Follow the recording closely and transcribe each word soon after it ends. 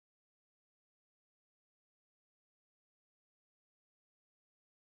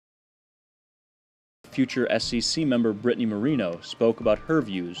future SCC member Brittany Marino spoke about her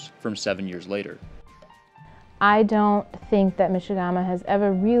views from 7 years later. I don't think that Michigamua has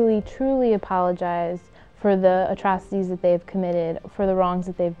ever really, truly apologized for the atrocities that they've committed, for the wrongs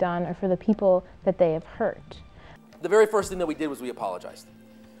that they've done, or for the people that they have hurt. The very first thing that we did was we apologized.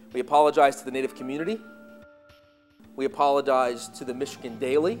 We apologized to the Native community. We apologized to the Michigan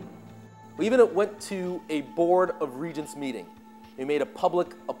Daily. We even went to a Board of Regents meeting. We made a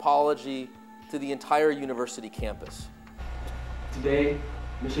public apology to the entire university campus. Today,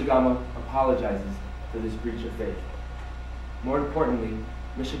 Michigamua apologizes for this breach of faith. More importantly,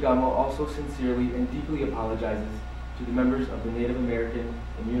 Michigamua also sincerely and deeply apologizes to the members of the Native American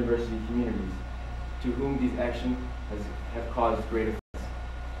and university communities, to whom these actions have caused great offense.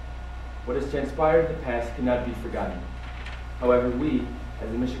 What has transpired in the past cannot be forgotten. However, we, as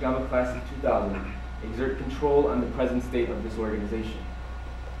the Michigamua Class of 2000, exert control on the present state of this organization.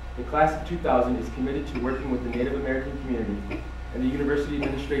 The Class of 2000 is committed to working with the Native American community and the university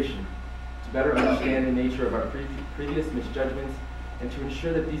administration to better understand the nature of our previous misjudgments and to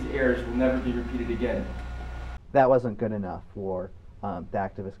ensure that these errors will never be repeated again. That wasn't good enough for the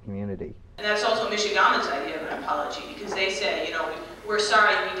activist community. And that's also Michigamua's idea of an apology, because they say, you know, we're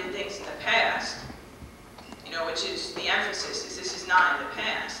sorry we did things in the past, you know, which is the emphasis is this is not in the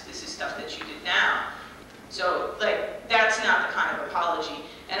past, this is stuff that you did now. So, like, that's not the kind of apology.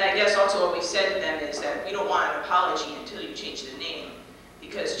 And I guess also what we said to them is that we don't want an apology until you change the name,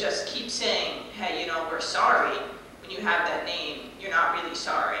 because just keep saying, hey, you know, we're sorry, when you have that name, you're not really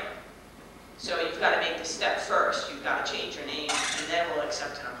sorry. So you've got to make the step first. You've got to change your name, and then we'll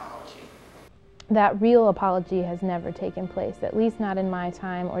accept an apology. That real apology has never taken place, at least not in my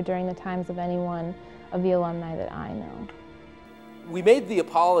time or during the times of anyone of the alumni that I know. We made the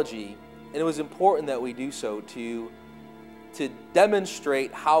apology, and it was important that we do so to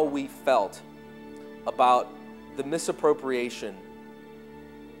demonstrate how we felt about the misappropriation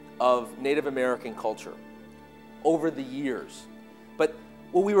of Native American culture over the years. But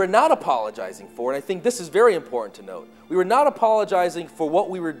what we were not apologizing for, and I think this is very important to note, we were not apologizing for what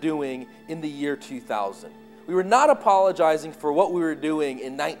we were doing in the year 2000. We were not apologizing for what we were doing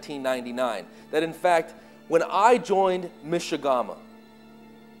in 1999. That in fact, when I joined Michigamua,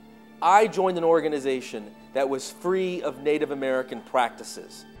 I joined an organization that was free of Native American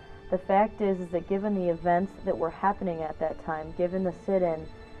practices. The fact is that given the events that were happening at that time, given the sit-in,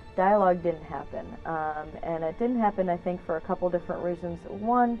 dialogue didn't happen. And it didn't happen, I think, for a couple different reasons.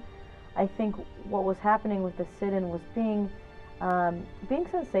 One, I think what was happening with the sit-in was being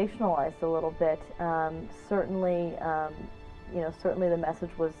sensationalized a little bit. Certainly the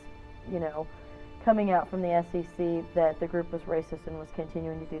message was, coming out from the SEC that the group was racist and was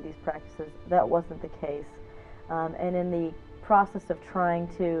continuing to do these practices. That wasn't the case. And in the process of trying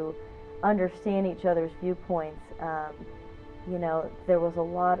to understand each other's viewpoints, there was a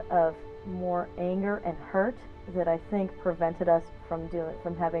lot of more anger and hurt that I think prevented us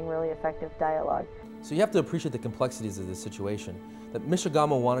from having really effective dialogue. So you have to appreciate the complexities of this situation, that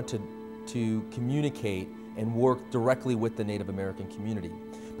Michigamua wanted to communicate and work directly with the Native American community.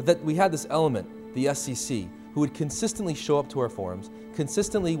 But that we had this element, the SCC, who would consistently show up to our forums,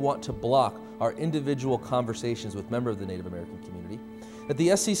 consistently want to block our individual conversations with members of the Native American community. That the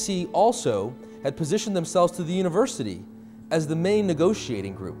SCC also had positioned themselves to the university as the main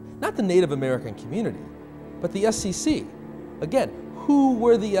negotiating group, not the Native American community, but the SCC. Again, who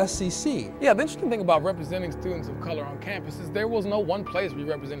were the SCC? Yeah, the interesting thing about representing students of color on campus is there was no one place we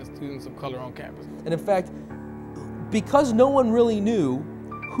represented students of color on campus. And in fact, because no one really knew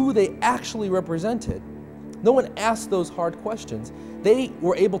who they actually represented, no one asked those hard questions, they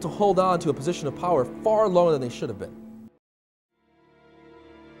were able to hold on to a position of power far longer than they should have been.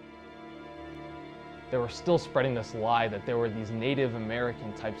 They were still spreading this lie that there were these Native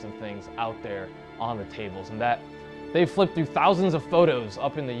American types of things out there on the tables, and that they flipped through thousands of photos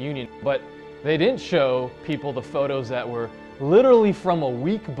up in the Union, but they didn't show people the photos that were literally from a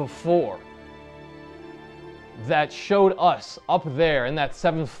week before that showed us up there in that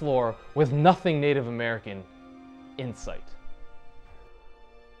 7th floor with nothing Native American in sight.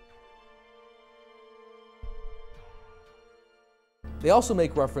 They also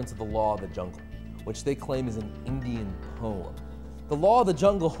make reference to the Law of the Jungle, which they claim is an Indian poem. The Law of the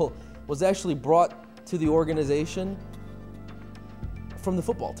Jungle was actually brought to the organization from the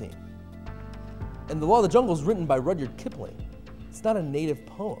football team. And the Law of the Jungle is written by Rudyard Kipling. It's not a native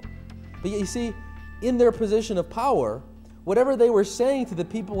poem. But yet you see, in their position of power, whatever they were saying to the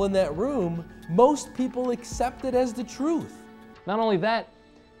people in that room, most people accepted as the truth. Not only that,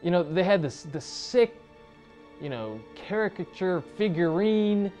 they had this sick, caricature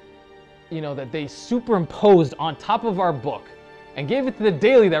figurine that they superimposed on top of our book and gave it to the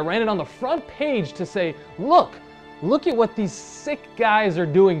Daily that ran it on the front page to say, look at what these sick guys are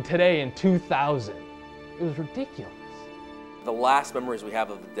doing today in 2000. It was ridiculous. The last memories we have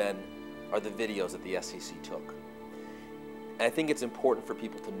of the den are the videos that the SEC took. And I think it's important for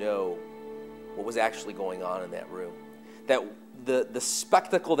people to know what was actually going on in that room. That the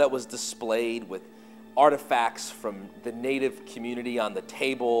spectacle that was displayed with artifacts from the Native community on the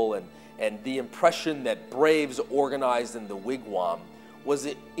table and the impression that braves organized in the wigwam was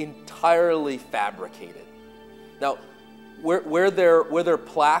entirely fabricated. Now, were there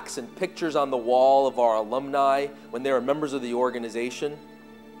plaques and pictures on the wall of our alumni when they were members of the organization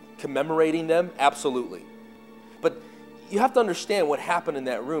commemorating them? Absolutely. But you have to understand what happened in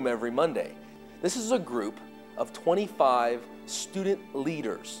that room every Monday. This is a group of 25 student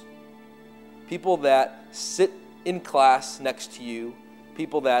leaders, people that sit in class next to you,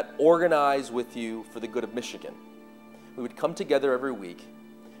 people that organize with you for the good of Michigan. We would come together every week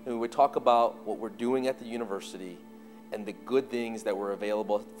and we would talk about what we're doing at the university and the good things that were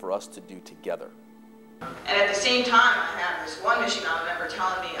available for us to do together. And at the same time, I have this one Michigamua member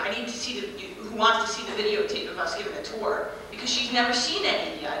telling me, I need to see who wants to see the videotape of us giving a tour, because she's never seen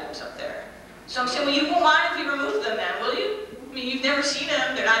any of the items up there. So I'm saying, well, you won't mind if we remove them then, will you? I mean, you've never seen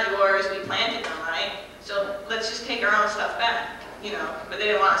them, they're not yours, we planted them, right? So let's just take our own stuff back, but they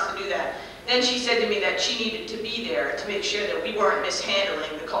didn't want us to do that. Then she said to me that she needed to be there to make sure that we weren't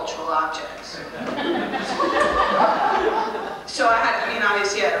mishandling the cultural objects. So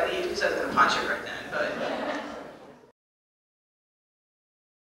obviously I had to leave because I was going to punch her right then, but